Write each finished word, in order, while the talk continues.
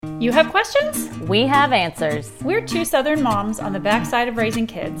You have questions? We have answers. We're two Southern moms on the backside of raising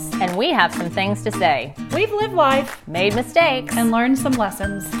kids. And we have some things to say. We've lived life, made mistakes, and learned some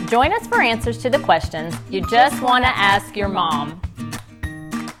lessons. Join us for answers to the questions you just want to ask your mom.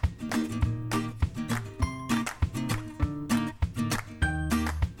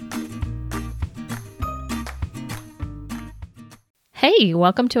 Hey,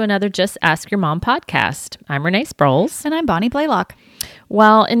 welcome to another Just Ask Your Mom podcast. I'm Renee Sproles. And I'm Bonnie Blaylock.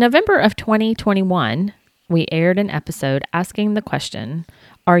 Well, in November of 2021, we aired an episode asking the question,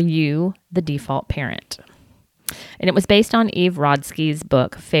 are you the default parent? And it was based on Eve Rodsky's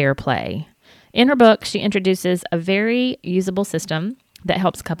book, Fair Play. In her book, she introduces a very usable system that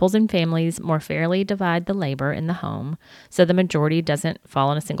helps couples and families more fairly divide the labor in the home so the majority doesn't fall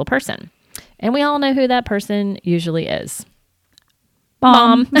on a single person. And we all know who that person usually is.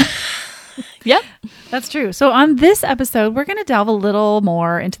 Mom. Yep. That's true. So on this episode, we're going to delve a little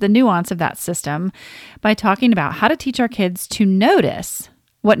more into the nuance of that system by talking about how to teach our kids to notice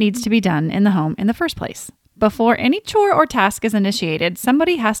what needs to be done in the home in the first place. Before any chore or task is initiated,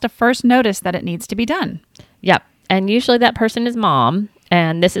 somebody has to first notice that it needs to be done. Yep. And usually that person is mom.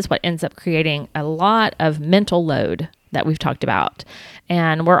 And this is what ends up creating a lot of mental load that we've talked about.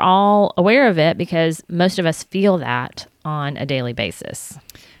 And we're all aware of it because most of us feel that on a daily basis.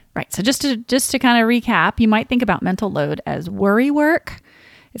 Right. So just to kind of recap, you might think about mental load as worry work.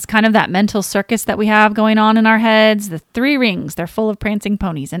 It's kind of that mental circus that we have going on in our heads. The three rings, they're full of prancing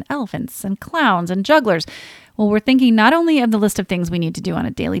ponies and elephants and clowns and jugglers. Well, we're thinking not only of the list of things we need to do on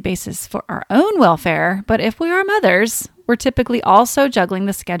a daily basis for our own welfare, but if we are mothers, we're typically also juggling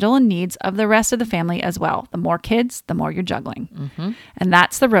the schedule and needs of the rest of the family as well. The more kids, the more you're juggling. Mm-hmm. And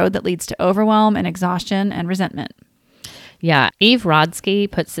that's the road that leads to overwhelm and exhaustion and resentment. Yeah, Eve Rodsky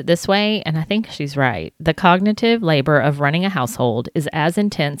puts it this way, and I think she's right. The cognitive labor of running a household is as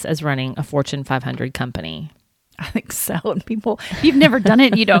intense as running a Fortune 500 company. I think so. And people, if you've never done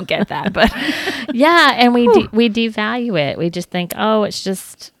it, you don't get that. But yeah, and we devalue it. We just think, oh, it's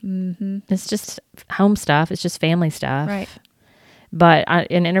just home stuff. It's just family stuff. Right. But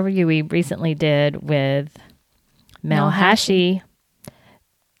an interview we recently did with Mel Hashey,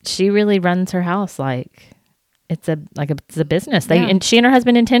 she really runs her house like it's a business. And she and her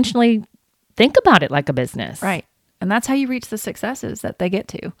husband intentionally think about it like a business. Right. And that's how you reach the successes that they get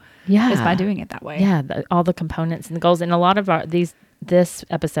to. Yeah. Is by doing it that way. Yeah. All the components and the goals. And a lot of this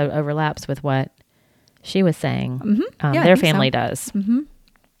episode overlaps with what she was saying. Mm-hmm. Their family does. Mm-hmm.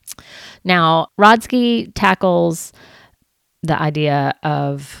 Now, Rodsky tackles the idea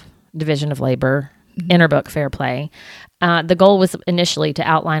of division of labor in her book, Fair Play. The goal was initially to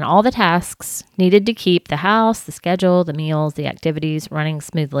outline all the tasks needed to keep the house, the schedule, the meals, the activities running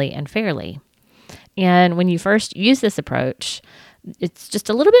smoothly and fairly. And when you first use this approach, it's just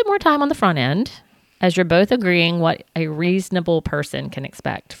a little bit more time on the front end as you're both agreeing what a reasonable person can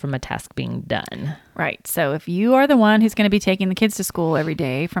expect from a task being done. Right. So if you are the one who's going to be taking the kids to school every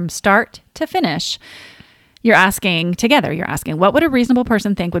day from start to finish, you're asking, what would a reasonable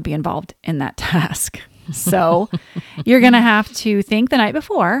person think would be involved in that task? So you're going to have to think the night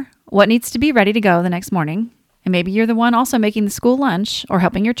before what needs to be ready to go the next morning. And maybe you're the one also making the school lunch or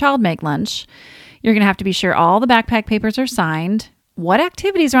helping your child make lunch. You're going to have to be sure all the backpack papers are signed, what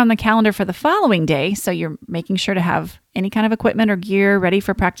activities are on the calendar for the following day. So you're making sure to have any kind of equipment or gear ready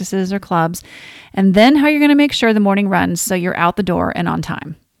for practices or clubs. And then how you're going to make sure the morning runs so you're out the door and on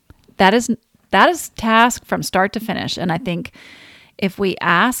time. That is task from start to finish. And I think if we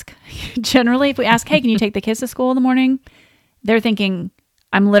ask, hey, can you take the kids to school in the morning? They're thinking,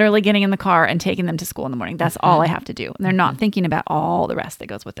 I'm literally getting in the car and taking them to school in the morning. That's all I have to do. And they're not thinking about all the rest that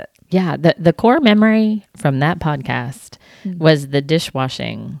goes with it. Yeah. The core memory from that podcast was the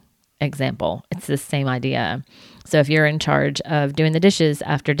dishwashing example. It's the same idea. So if you're in charge of doing the dishes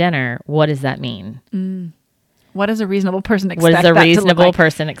after dinner, what does that mean? What does a reasonable person expect? What does a reasonable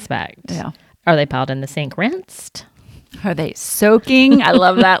person expect? Yeah. Are they piled in the sink rinsed? Are they soaking? I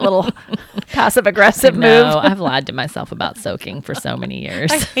love that little passive-aggressive move. No, I've lied to myself about soaking for so many years.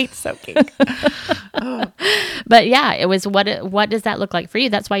 I hate soaking. But yeah, it was what does that look like for you?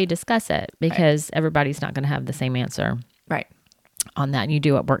 That's why you discuss it, because everybody's not going to have the same answer on that. And you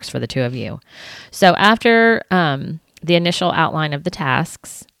do what works for the two of you. So after the initial outline of the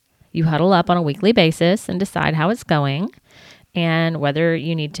tasks, you huddle up on a weekly basis and decide how it's going and whether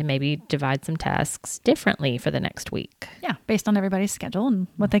you need to maybe divide some tasks differently for the next week. Yeah, based on everybody's schedule and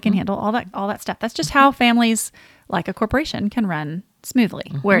what they can handle, all that stuff. That's just how families, like a corporation, can run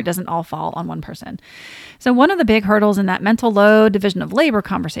smoothly, where it doesn't all fall on one person. So one of the big hurdles in that mental load division of labor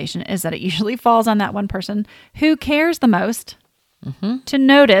conversation is that it usually falls on that one person who cares the most to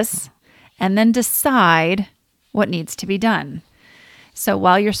notice and then decide what needs to be done. So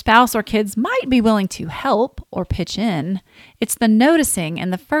while your spouse or kids might be willing to help or pitch in, it's the noticing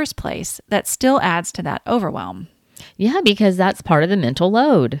in the first place that still adds to that overwhelm. Yeah, because that's part of the mental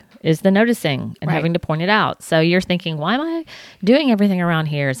load is the noticing and having to point it out. So you're thinking, why am I doing everything around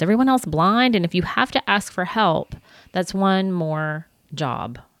here? Is everyone else blind? And if you have to ask for help, that's one more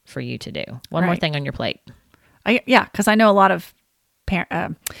job for you to do. One more thing on your plate. Because I know a lot of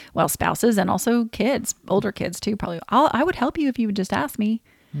spouses and also kids, older kids too, probably. I would help you if you would just ask me.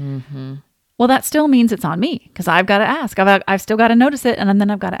 Mm-hmm. Well, that still means it's on me because I've got to ask. I've still got to notice it, and then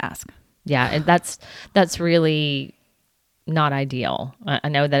I've got to ask. Yeah, and that's really not ideal. I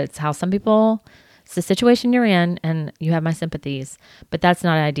know that it's how some people, it's the situation you're in, and you have my sympathies, but that's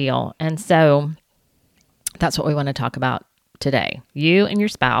not ideal. And so that's what we want to talk about today. You and your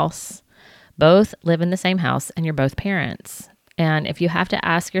spouse both live in the same house, and you're both parents. And if you have to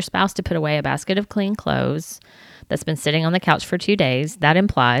ask your spouse to put away a basket of clean clothes that's been sitting on the couch for 2 days, that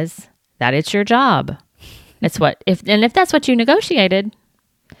implies that it's your job. It's if that's what you negotiated,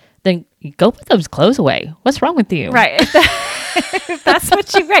 then you go put those clothes away. What's wrong with you? Right. If that's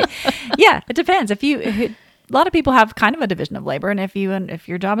what you, right. Yeah, it depends. A lot of people have kind of a division of labor, and if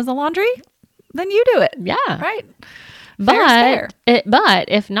your job is the laundry, then you do it. Yeah. Right. But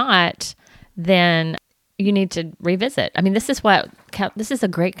if not, then you need to revisit. I mean, this is a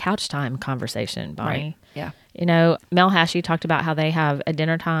great couch time conversation, Bonnie. Right. Yeah. You know, Mel Hashey talked about how they have a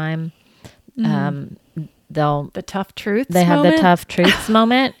dinner time. The tough truths. They have the tough truths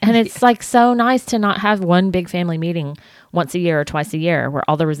moment, and it's like so nice to not have one big family meeting once a year or twice a year where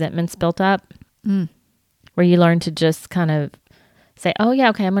all the resentment's built up. Where you learn to just kind of say, "Oh yeah,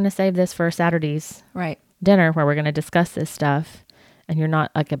 okay, I'm going to save this for Saturday's dinner where we're going to discuss this stuff," and you're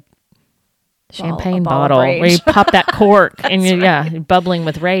not like a champagne bottle where you pop that cork and you're bubbling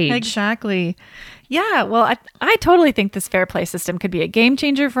with rage. Exactly. Yeah. Well, I totally think this fair play system could be a game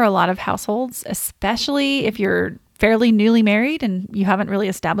changer for a lot of households, especially if you're fairly newly married and you haven't really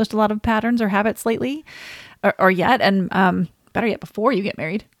established a lot of patterns or habits lately or yet. And better yet, before you get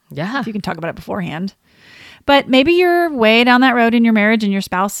married. Yeah. If you can talk about it beforehand. But maybe you're way down that road in your marriage and your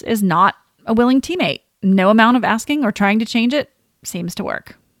spouse is not a willing teammate. No amount of asking or trying to change it seems to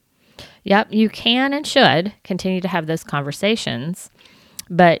work. Yep, you can and should continue to have those conversations,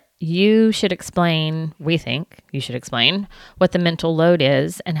 but you should explain, we think you should explain what the mental load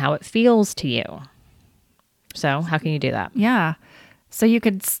is and how it feels to you. So how can you do that? Yeah. So you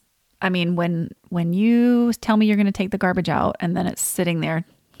could, when you tell me you're going to take the garbage out and then it's sitting there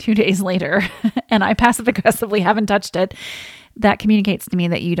 2 days later and I passive aggressively haven't touched it, that communicates to me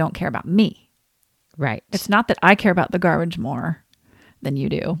that you don't care about me. Right. It's not that I care about the garbage more than you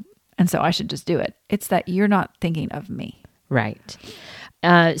do. And so I should just do it. It's that you're not thinking of me. Right.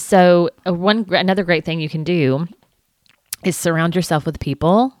 So another great thing you can do is surround yourself with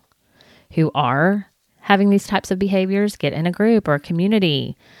people who are having these types of behaviors. Get in a group or a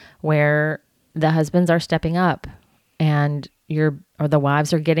community where the husbands are stepping up and the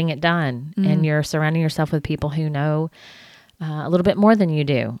wives are getting it done. And you're surrounding yourself with people who know a little bit more than you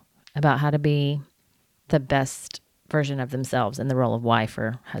do about how to be the best version of themselves in the role of wife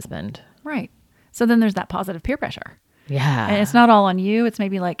or husband. Right. So then there's that positive peer pressure. Yeah. And it's not all on you. It's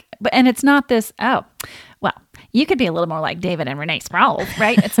maybe and it's not this, you could be a little more like David and Renee Sproul,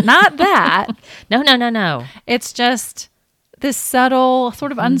 right? It's not that. No. It's just this subtle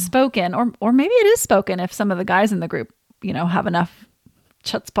sort of unspoken, or maybe it is spoken if some of the guys in the group, have enough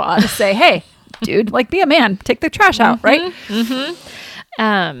chutzpah to say, hey, dude, be a man, take the trash out, right?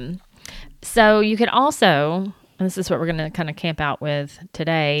 So you could also, and this is what we're going to kind of camp out with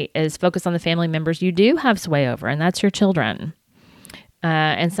today, is focus on the family members you do have sway over, and that's your children.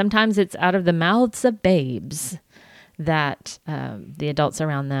 And sometimes it's out of the mouths of babes that the adults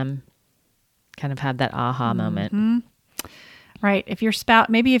around them kind of have that aha moment. Right. If your spouse,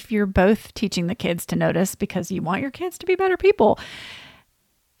 maybe if you're both teaching the kids to notice because you want your kids to be better people,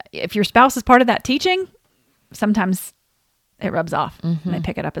 if your spouse is part of that teaching, sometimes it rubs off and they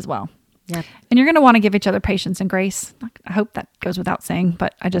pick it up as well. Yep. And you're going to want to give each other patience and grace. I hope that goes without saying,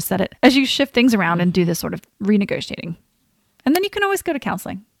 but I just said it, as you shift things around and do this sort of renegotiating. And then you can always go to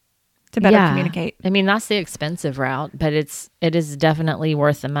counseling to better communicate. I mean, that's the expensive route, but it is definitely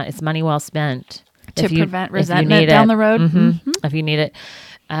worth the money. It's money well spent. To prevent resentment down the road. If you need it,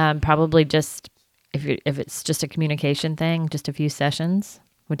 probably just, if it's just a communication thing, just a few sessions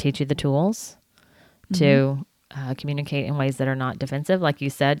would teach you the tools to communicate in ways that are not defensive, like you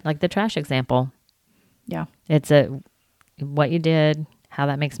said, like the trash example. Yeah. It's what you did, how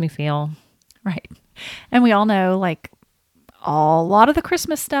that makes me feel. Right. And we all know, a lot of the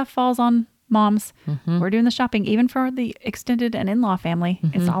Christmas stuff falls on moms. We're doing the shopping, even for the extended and in-law family.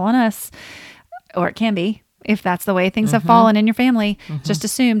 It's all on us, or it can be. If that's the way things have fallen in your family, just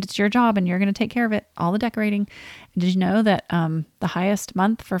assumed it's your job and you're going to take care of it. All the decorating. Did you know that the highest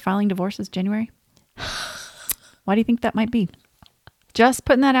month for filing divorce is January? Why do you think that might be? Just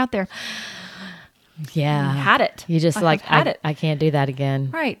putting that out there. Yeah. You had it. You just I can't do that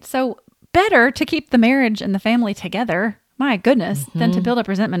again. Right. So better to keep the marriage and the family together, my goodness, than to build up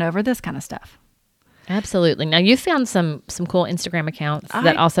resentment over this kind of stuff. Absolutely. Now, you found some cool Instagram accounts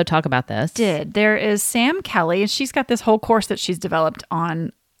that also talk about this. There is Sam Kelly, and she's got this whole course that she's developed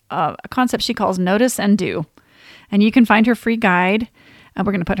on a concept she calls Notice and Do. And you can find her free guide. We're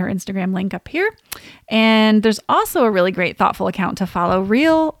going to put her Instagram link up here. And there's also a really great, thoughtful account to follow,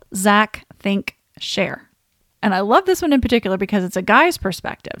 Real Zach Think Share. And I love this one in particular because it's a guy's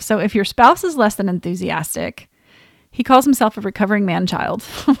perspective. So if your spouse is less than enthusiastic, he calls himself a recovering man-child,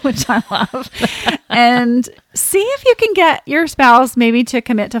 which I love. And see if you can get your spouse maybe to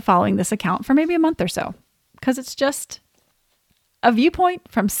commit to following this account for maybe a month or so, because it's just a viewpoint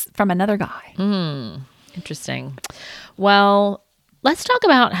from another guy. Interesting. Well, let's talk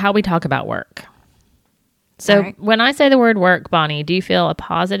about how we talk about work. So when I say the word work, Bonnie, do you feel a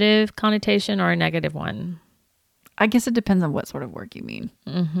positive connotation or a negative one? I guess it depends on what sort of work you mean.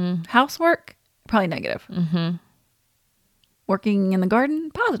 Housework, probably negative. Working in the garden,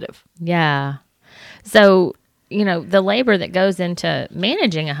 positive. Yeah. So, the labor that goes into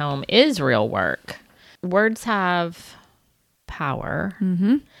managing a home is real work. Words have power.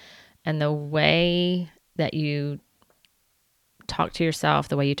 And the way that you talk to yourself,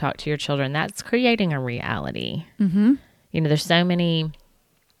 the way you talk to your children, that's creating a reality. There's so many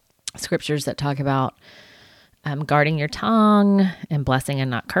scriptures that talk about guarding your tongue and blessing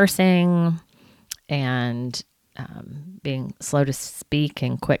and not cursing, and being slow to speak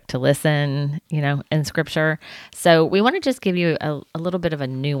and quick to listen, in scripture. So we want to just give you a little bit of a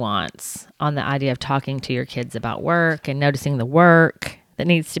nuance on the idea of talking to your kids about work and noticing the work that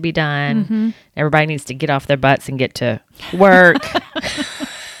needs to be done. Everybody needs to get off their butts and get to work.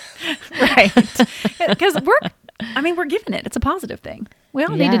 Right. Because work, we're given it. It's a positive thing. We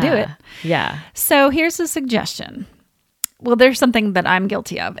all need to do it. Yeah. So here's a suggestion. Well, there's something that I'm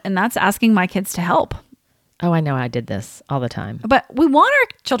guilty of, and that's asking my kids to help. Oh, I know. I did this all the time. But we want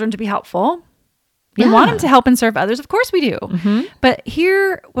our children to be helpful. We want them to help and serve others. Of course we do. But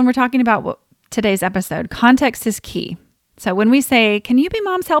here, when we're talking about today's episode, context is key. So when we say, can you be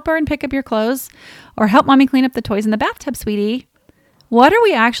mom's helper and pick up your clothes, or help mommy clean up the toys in the bathtub, sweetie? What are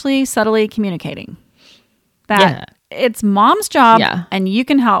we actually subtly communicating? That it's mom's job and you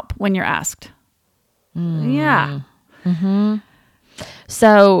can help when you're asked. Yeah.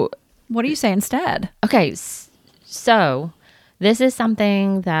 So what do you say instead? Okay. So this is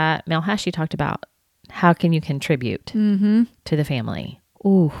something that Mel Hashi talked about. How can you contribute to the family?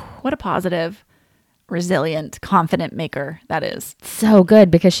 Ooh, what a positive, resilient, confident maker that is. So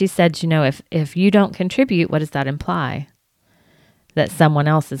good, because she said, if you don't contribute, what does that imply? That someone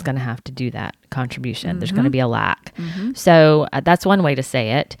else is going to have to do that contribution. There's going to be a lack. So that's one way to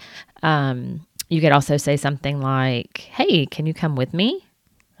say it. You could also say something like, hey, can you come with me?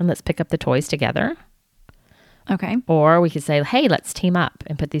 And let's pick up the toys together. Okay. Or we could say, hey, let's team up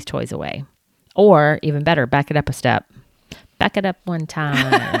and put these toys away. Or even better, back it up a step. Back it up one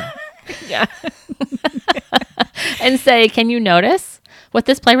time. And say, can you notice what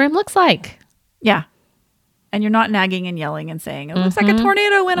this playroom looks like? Yeah. And you're not nagging and yelling and saying, it looks like a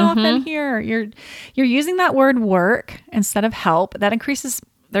tornado went off in here. You're using that word work instead of help. That increases,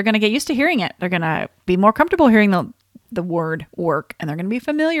 they're going to get used to hearing it. They're going to be more comfortable hearing the word work, and they're going to be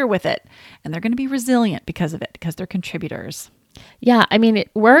familiar with it, and they're going to be resilient because of it, because they're contributors. Yeah.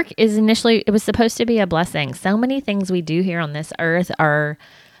 Work is initially, it was supposed to be a blessing. So many things we do here on this earth are,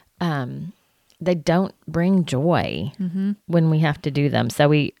 they don't bring joy when we have to do them.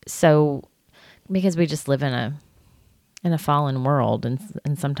 Because we just live in a fallen world,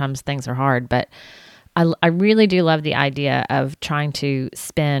 and sometimes things are hard, but I really do love the idea of trying to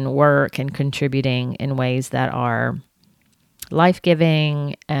spin work and contributing in ways that are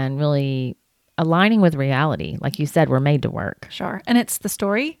life-giving and really aligning with reality. Like you said, we're made to work. Sure. And it's the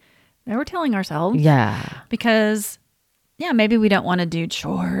story that we're telling ourselves. Yeah. Because, maybe we don't want to do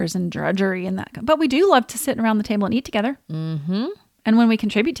chores and drudgery and that, but we do love to sit around the table and eat together. And when we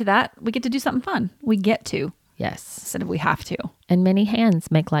contribute to that, we get to do something fun. We get to. Yes. Instead of we have to. And many hands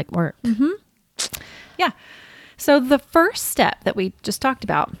make light work. Yeah. So the first step that we just talked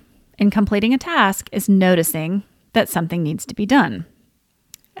about in completing a task is noticing that something needs to be done.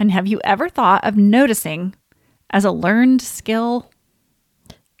 And have you ever thought of noticing as a learned skill?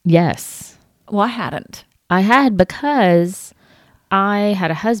 Yes. Well, I hadn't. I had, because I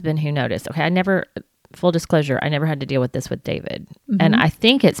had a husband who noticed. Okay, full disclosure, I never had to deal with this with David. And I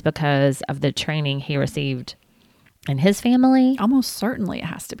think it's because of the training he received in his family. Almost certainly it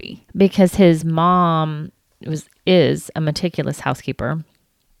has to be. Because his mom is a meticulous housekeeper.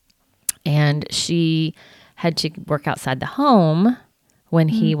 And she had to work outside the home when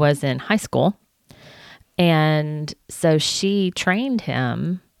he was in high school. And so she trained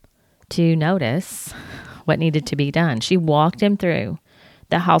him to notice what needed to be done. She walked him through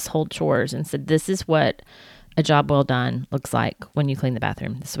the household chores and said, this is what a job well done looks like when you clean the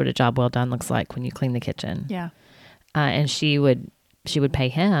bathroom. This is what a job well done looks like when you clean the kitchen. Yeah. And she would pay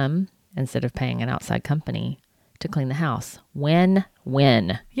him instead of paying an outside company to clean the house. Win.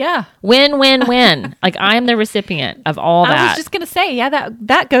 Yeah. Win. Like, I'm the recipient of all that. I was just going to say, yeah,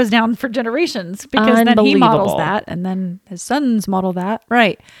 that goes down for generations, because then he models that and then his sons model that.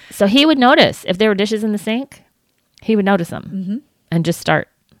 Right. So he would notice if there were dishes in the sink, he would notice them and just start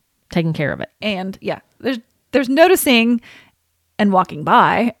taking care of it. And yeah, there's noticing and walking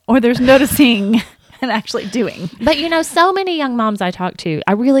by, or there's noticing and actually doing. But so many young moms I talk to,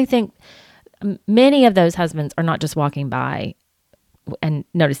 I really think many of those husbands are not just walking by and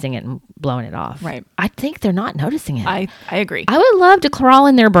noticing it and blowing it off. Right. I think they're not noticing it. I agree. I would love to crawl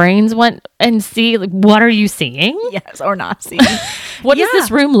in their brains and see, like, what are you seeing? Yes, or not seeing. What does this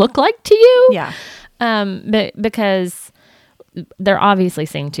room look like to you? Yeah. But because they're obviously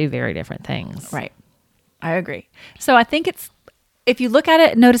seeing two very different things. Right. I agree. So I think if you look at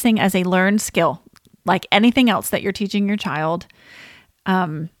it, noticing as a learned skill, like anything else that you're teaching your child,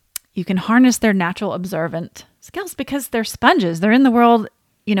 you can harness their natural observant skills because they're sponges. They're in the world.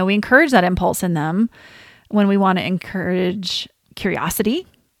 We encourage that impulse in them when we want to encourage curiosity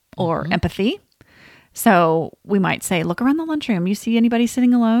or empathy. So we might say, look around the lunchroom. You see anybody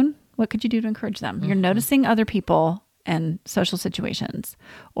sitting alone? What could you do to encourage them? You're noticing other people and social situations.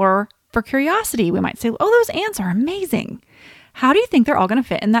 Or for curiosity, we might say, oh, those ants are amazing. How do you think they're all going to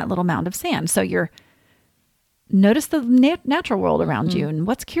fit in that little mound of sand? So you're notice the natural world around you and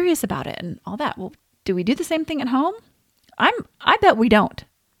what's curious about it and all that. Well, do we do the same thing at home? I bet we don't.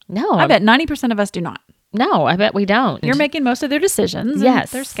 No. I bet 90% of us do not. No, I bet we don't. You're making most of their decisions. Yes.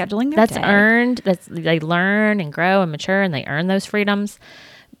 They're scheduling their That's day. earned. They learn and grow and mature and they earn those freedoms.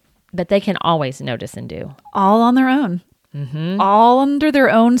 But they can always notice and do. All on their own. All under their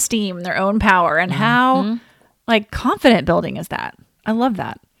own steam, their own power. And how confident building is that? I love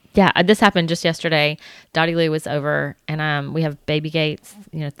that. Yeah, this happened just yesterday. Dottie Lou was over, and we have baby gates,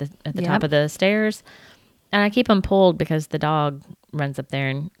 at the top of the stairs, and I keep them pulled because the dog runs up there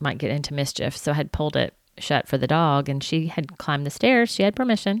and might get into mischief. So I had pulled it shut for the dog, and she had climbed the stairs. She had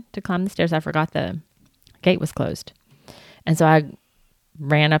permission to climb the stairs. I forgot the gate was closed, and so I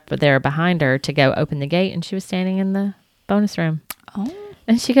ran up there behind her to go open the gate, and she was standing in the bonus room. Oh,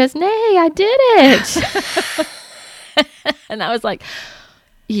 and she goes, "Nay, I did it," and I was like,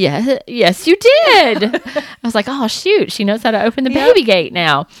 Yes, you did. I was like, oh, shoot. She knows how to open the baby gate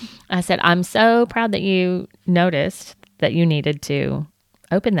now. I said, I'm so proud that you noticed that you needed to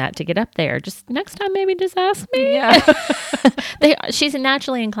open that to get up there. Just next time, maybe just ask me. Yeah. She's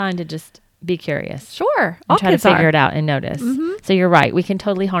naturally inclined to just be curious. Sure. And try to figure it out and notice. So you're right. We can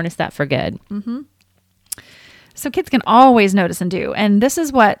totally harness that for good. So kids can always notice and do. And this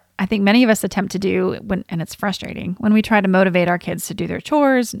is what I think many of us attempt to do and it's frustrating when we try to motivate our kids to do their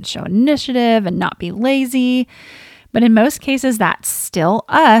chores and show initiative and not be lazy. But in most cases, that's still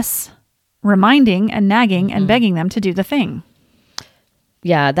us reminding and nagging and begging them to do the thing.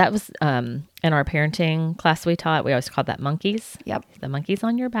 Yeah, that was in our parenting class we taught. We always called that monkeys. Yep. The monkey's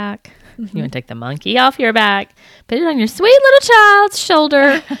on your back. You want to take the monkey off your back, put it on your sweet little child's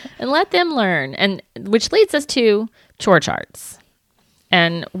shoulder, and let them learn. And which leads us to chore charts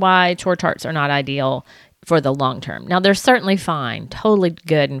and why chore charts are not ideal for the long term. Now, they're certainly fine, totally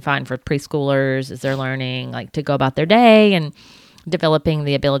good and fine for preschoolers as they're learning, like to go about their day and developing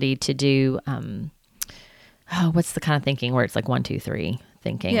the ability to do, what's the kind of thinking where it's like 1, 2, 3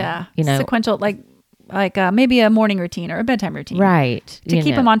 thinking? Yeah. Sequential, like maybe a morning routine or a bedtime routine. Right. To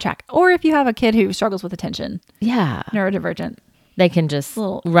keep them on track. Or if you have a kid who struggles with attention. Yeah. Neurodivergent. They can just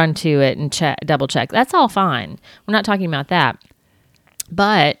run to it and double check. That's all fine. We're not talking about that.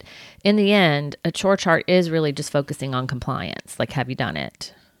 But in the end, a chore chart is really just focusing on compliance. Like, have you done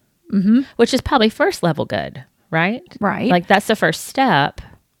it? Mm-hmm. Which is probably first level good, right? Right. Like, that's the first step.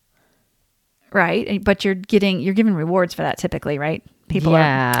 Right. But you're given rewards for that typically, right? People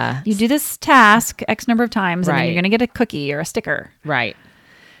you do this task X number of times and then Right. you're going to get a cookie or a sticker. Right.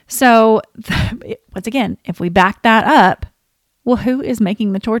 So once again, if we back that up, well, who is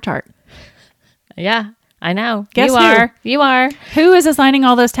making the chore chart? Yeah, I know. Guess you who? are. You are. Who is assigning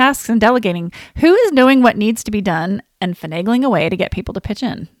all those tasks and delegating? Who is knowing what needs to be done and finagling away to get people to pitch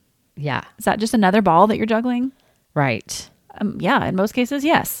in? Yeah. Is that just another ball that you're juggling? Right. Yeah, in most cases,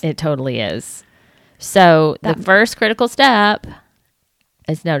 yes. It totally is. So the first critical step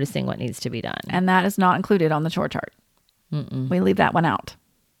is noticing what needs to be done. And that is not included on the chore chart. We leave that one out.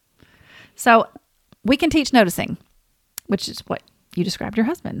 So we can teach noticing, which is what you described your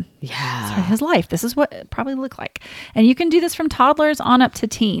husband. Yeah. It's his life. This is what it probably looked like. And you can do this from toddlers on up to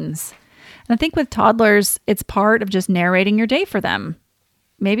teens. And I think with toddlers, it's part of just narrating your day for them.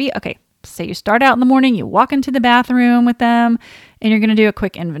 Maybe, okay, say you start out in the morning, you walk into the bathroom with them, and you're going to do a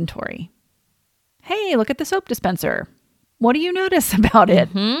quick inventory. Hey, look at the soap dispenser. What do you notice about it?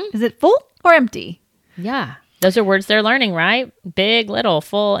 Is it full or empty? Yeah. Those are words they're learning, right? Big, little,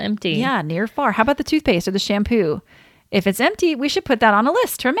 full, empty. Yeah, near, far. How about the toothpaste or the shampoo? If it's empty, we should put that on a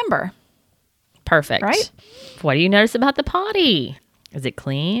list to remember. Perfect. Right? What do you notice about the potty? Is it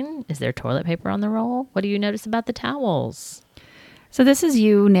clean? Is there toilet paper on the roll? What do you notice about the towels? So this is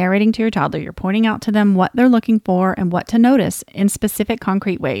you narrating to your toddler. You're pointing out to them what they're looking for and what to notice in specific,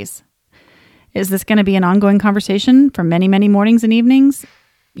 concrete ways. Is this going to be an ongoing conversation for many, many mornings and evenings?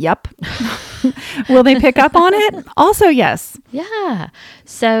 Yep. Will they pick up on it? Also, yes. Yeah.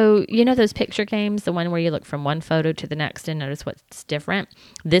 So, you know those picture games, the one where you look from one photo to the next and notice what's different?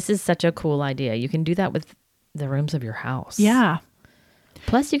 This is such a cool idea. You can do that with the rooms of your house. Yeah.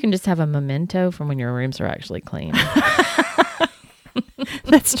 Plus, you can just have a memento from when your rooms are actually clean.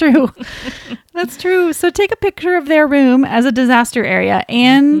 That's true. That's true. So take a picture of their room as a disaster area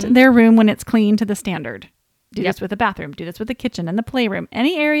and their room when it's clean to the standard. Do this with the bathroom. Do this with the kitchen and the playroom.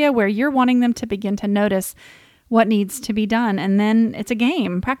 Any area where you're wanting them to begin to notice what needs to be done. And then it's a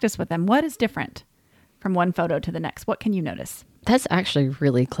game. Practice with them. What is different from one photo to the next? What can you notice? That's actually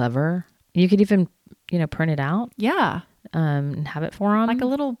really clever. You could even, print it out. Yeah. And have it for them. Like a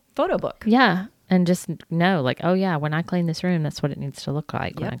little photo book. Yeah. And just know, like, oh, yeah, when I clean this room, that's what it needs to look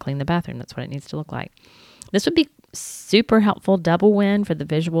like. When I clean the bathroom, that's what it needs to look like. This would be super helpful. Double win for the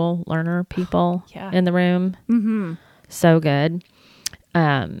visual learner people in the room. Mm-hmm. So good.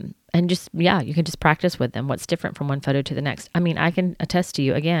 And just, you can just practice with them. What's different from one photo to the next? I mean, I can attest to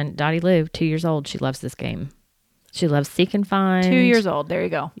you. Again, Dottie Lou, 2 years old. She loves this game. She loves seek and find. 2 years old. There you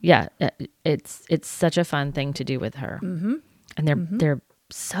go. Yeah. It's such a fun thing to do with her. Mm-hmm. And they're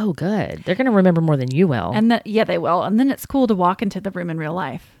so good. They're going to remember more than you will. And they will. And then it's cool to walk into the room in real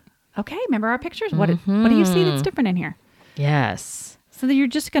life. Okay, remember our pictures? What do you see that's different in here? Yes. So that you're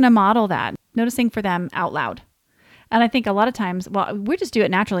just going to model that, noticing for them out loud. And I think a lot of times, we just do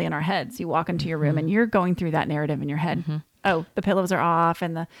it naturally in our heads. You walk into your room and you're going through that narrative in your head. Mm-hmm. Oh, the pillows are off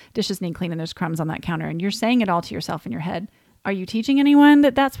and the dishes need clean and there's crumbs on that counter. And you're saying it all to yourself in your head. Are you teaching anyone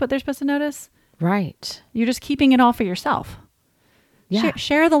that that's what they're supposed to notice? Right. You're just keeping it all for yourself. Yeah.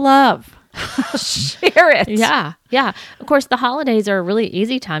 Share the love. Share it. Yeah. Yeah. Of course, the holidays are a really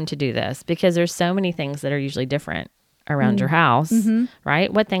easy time to do this because there's so many things that are usually different around your house,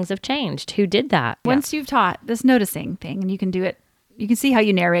 right? What things have changed? Who did that? Once you've taught this noticing thing and you can do it, you can see how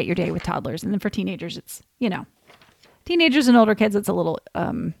you narrate your day with toddlers. And then for teenagers, it's, teenagers and older kids, it's a little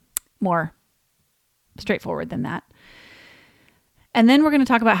more straightforward than that. And then we're going to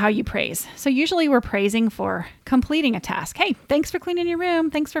talk about how you praise. So usually we're praising for completing a task. Hey, thanks for cleaning your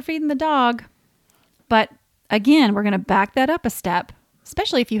room. Thanks for feeding the dog. But again, we're going to back that up a step,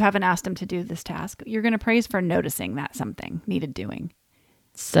 especially if you haven't asked them to do this task. You're going to praise for noticing that something needed doing.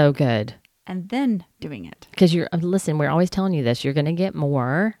 So good. And then doing it. Because listen, we're always telling you this. You're going to get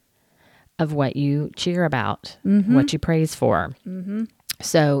more of what you cheer about, what you praise for. Mm-hmm.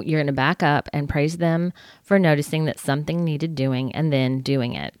 So you're going to back up and praise them for noticing that something needed doing and then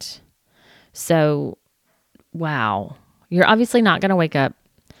doing it. So, wow. You're obviously not going to wake up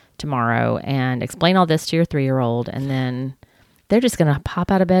tomorrow and explain all this to your 3-year-old and then they're just going to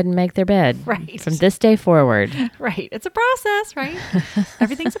pop out of bed and make their bed from this day forward. Right. It's a process, right?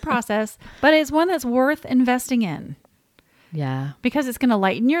 Everything's a process, but it's one that's worth investing in. Yeah. Because it's going to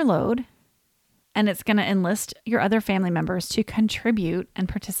lighten your load. And it's going to enlist your other family members to contribute and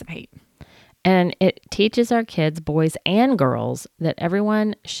participate. And it teaches our kids, boys and girls, that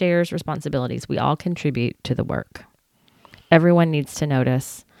everyone shares responsibilities. We all contribute to the work. Everyone needs to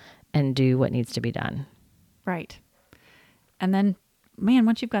notice and do what needs to be done. Right. And then, man,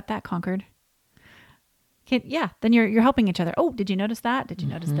 once you've got that conquered, then you're helping each other. Oh, did you notice that? Did you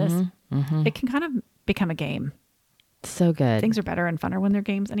notice this? Mm-hmm. It can kind of become a game. So good. Things are better and funner when they're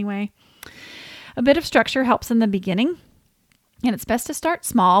games anyway. A bit of structure helps in the beginning. And it's best to start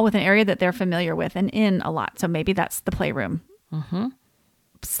small with an area that they're familiar with and in a lot. So maybe that's the playroom. Mm-hmm.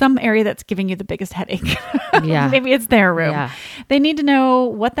 Some area that's giving you the biggest headache. Yeah. Maybe it's their room. Yeah. They need to know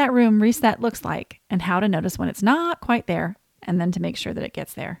what that room reset looks like and how to notice when it's not quite there and then to make sure that it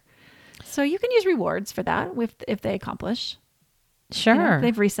gets there. So you can use rewards for that if they accomplish. Sure. You know, if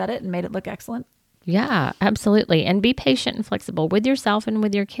they've reset it and made it look excellent. Yeah, absolutely. And be patient and flexible with yourself and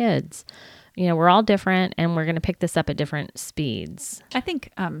with your kids. You know, we're all different and we're going to pick this up at different speeds. I think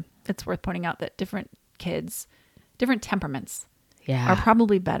it's worth pointing out that different kids, different temperaments Yeah. are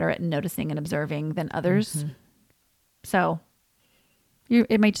probably better at noticing and observing than others. Mm-hmm. So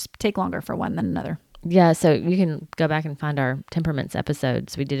it may just take longer for one than another. Yeah, so you can go back and find our temperaments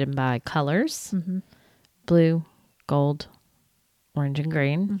episodes. We did them by colors, blue, gold, orange, and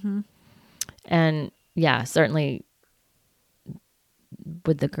green. Mm-hmm. And yeah, certainly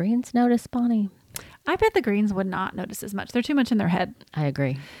would the greens notice, Bonnie? I bet the greens would not notice as much. They're too much in their head. I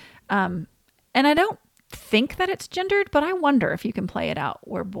agree. And I don't think that it's gendered, but I wonder if you can play it out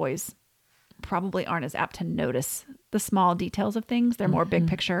where boys probably aren't as apt to notice the small details of things. They're more big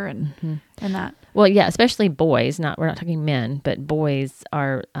picture and that. Well, yeah, especially boys. We're not talking men, but boys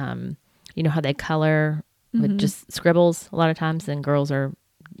are. You know how they color with just scribbles a lot of times, and girls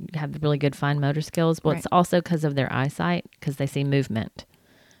have really good fine motor skills. Well, It's also because of their eyesight, because they see movement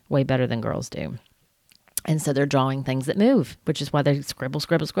way better than girls do. And so they're drawing things that move, which is why they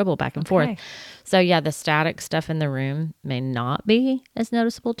scribble back and forth. So yeah, the static stuff in the room may not be as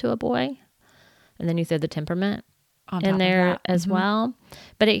noticeable to a boy. And then you throw the temperament in there as well.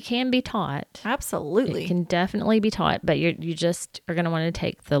 But it can be taught. Absolutely. It can definitely be taught, but you just are going to want to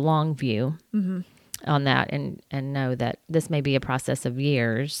take the long view on that and know that this may be a process of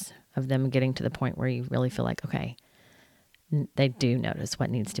years of them getting to the point where you really feel like, okay, they do notice what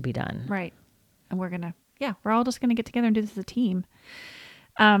needs to be done. Right. And we're all just going to get together and do this as a team.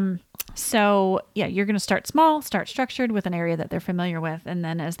 So yeah, you're going to start small, start structured with an area that they're familiar with. And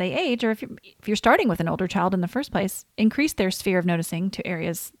then as they age, or if you're starting with an older child in the first place, increase their sphere of noticing to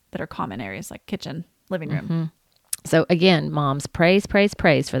areas that are common areas like kitchen, living room. Mm-hmm. So again, moms, praise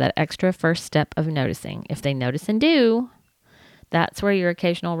for that extra first step of noticing. If they notice and do, that's where your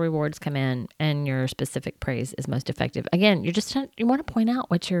occasional rewards come in and your specific praise is most effective. Again, you want to point out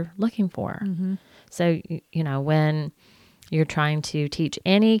what you're looking for. Mm-hmm. So, you know, when you're trying to teach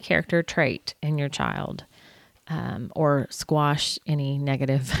any character trait in your child, or squash any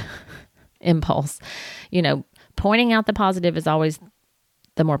negative impulse, you know, pointing out the positive is always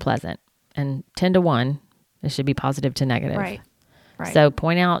the more pleasant. And 10 to 1, it should be positive to negative. Right. So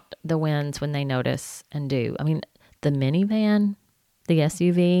point out the wins when they notice and do. I mean, the minivan, the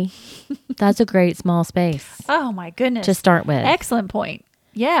SUV, that's a great small space. Oh my goodness. To start with. Excellent point.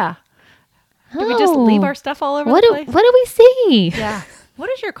 Yeah. Do we just leave our stuff all over the place? What do we see? Yeah. What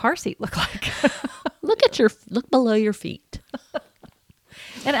does your car seat look like? Look below your feet.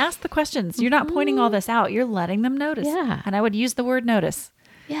 And ask the questions. You're not pointing all this out. You're letting them notice. Yeah. And I would use the word notice.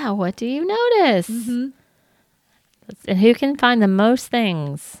 Yeah. What do you notice? Mm-hmm. And who can find the most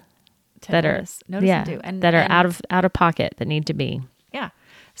things that notice and do, and that are out of pocket that need to be? Yeah.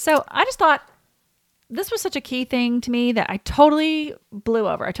 So I just thought this was such a key thing to me that I totally blew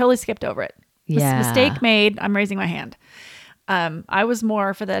over. I totally skipped over it. Yeah. Mistake made. I'm raising my hand. I was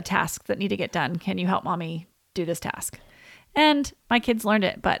more for the tasks that need to get done. Can you help mommy do this task? And my kids learned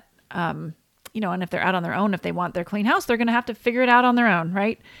it, but, you know, and if they're out on their own, if they want their clean house, they're going to have to figure it out on their own.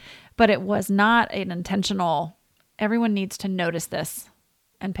 Right. But it was not an intentional, everyone needs to notice this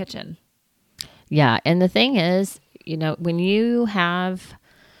and pitch in. Yeah. And the thing is, you know, when you have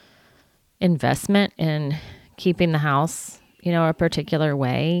investment in keeping the house, you know, a particular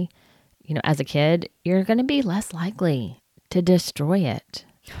way, you know, as a kid, you're going to be less likely to destroy it.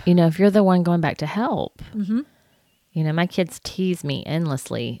 You know, if you're the one going back to help. Mm-hmm. You know, my kids tease me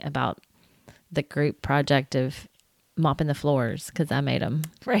endlessly about the group project of mopping the floors because I made them.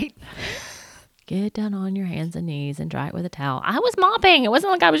 Right. Get down on your hands and knees and dry it with a towel. I was mopping. It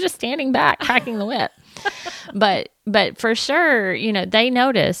wasn't like I was just standing back cracking the whip. But for sure, you know, they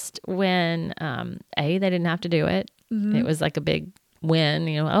noticed when they didn't have to do it. Mm-hmm. It was like a big win.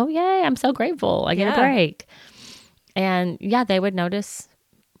 You know, oh yay! I'm so grateful. I get a break. And yeah, they would notice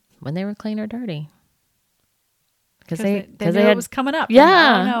when they were clean or dirty because they knew it was coming up.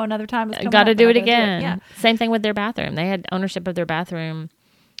 Yeah, no, another time was coming up. Got to do it again. Yeah. Same thing with their bathroom. They had ownership of their bathroom.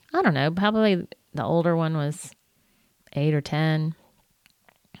 I don't know. Probably the older one was 8 or 10.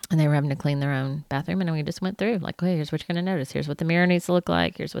 And they were having to clean their own bathroom. And we just went through like, okay, here's what you're going to notice. Here's what the mirror needs to look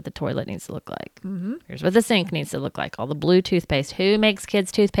like. Here's what the toilet needs to look like. Mm-hmm. Here's what the sink needs to look like. All the blue toothpaste. Who makes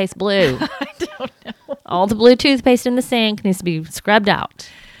kids' toothpaste blue? I don't know. All the blue toothpaste in the sink needs to be scrubbed out.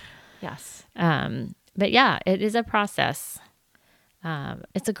 Yes. But yeah, it is a process.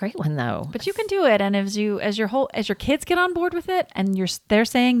 It's a great one though. But you can do it, and as your kids get on board with it, and they're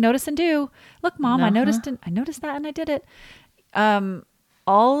saying notice and do. Look, Mom, I noticed that, and I did it.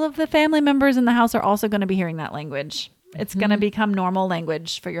 All of the family members in the house are also going to be hearing that language. It's going to become normal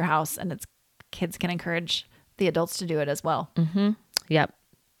language for your house, and kids can encourage the adults to do it as well. Mm-hmm. Yep.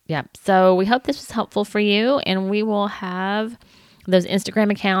 So we hope this was helpful for you, and we will have those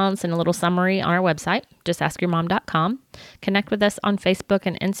Instagram accounts and a little summary on our website, justaskyourmom.com. Connect with us on Facebook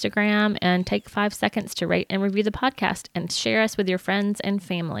and Instagram, and take 5 seconds to rate and review the podcast and share us with your friends and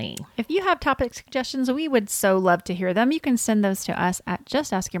family. If you have topic suggestions, we would so love to hear them. You can send those to us at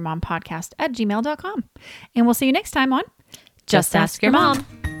justaskyourmompodcast@gmail.com. And we'll see you next time on Just Ask Your Mom.